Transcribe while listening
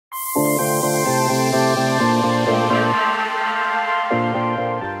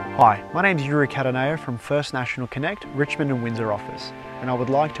Hi, my name is Yuri Cataneo from First National Connect, Richmond and Windsor office, and I would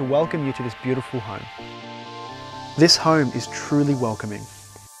like to welcome you to this beautiful home. This home is truly welcoming.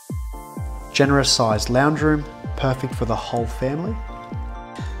 Generous sized lounge room, perfect for the whole family.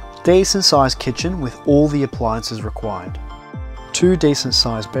 Decent sized kitchen with all the appliances required. 2 decent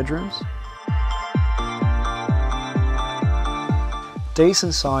sized bedrooms.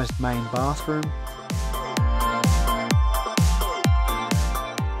 Decent sized main bathroom.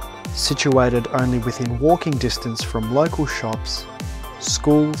 Situated only within walking distance from local shops,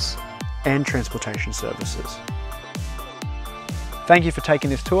 schools and transportation services. Thank you for taking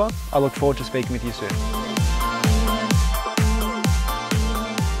this tour. I look forward to speaking with you soon.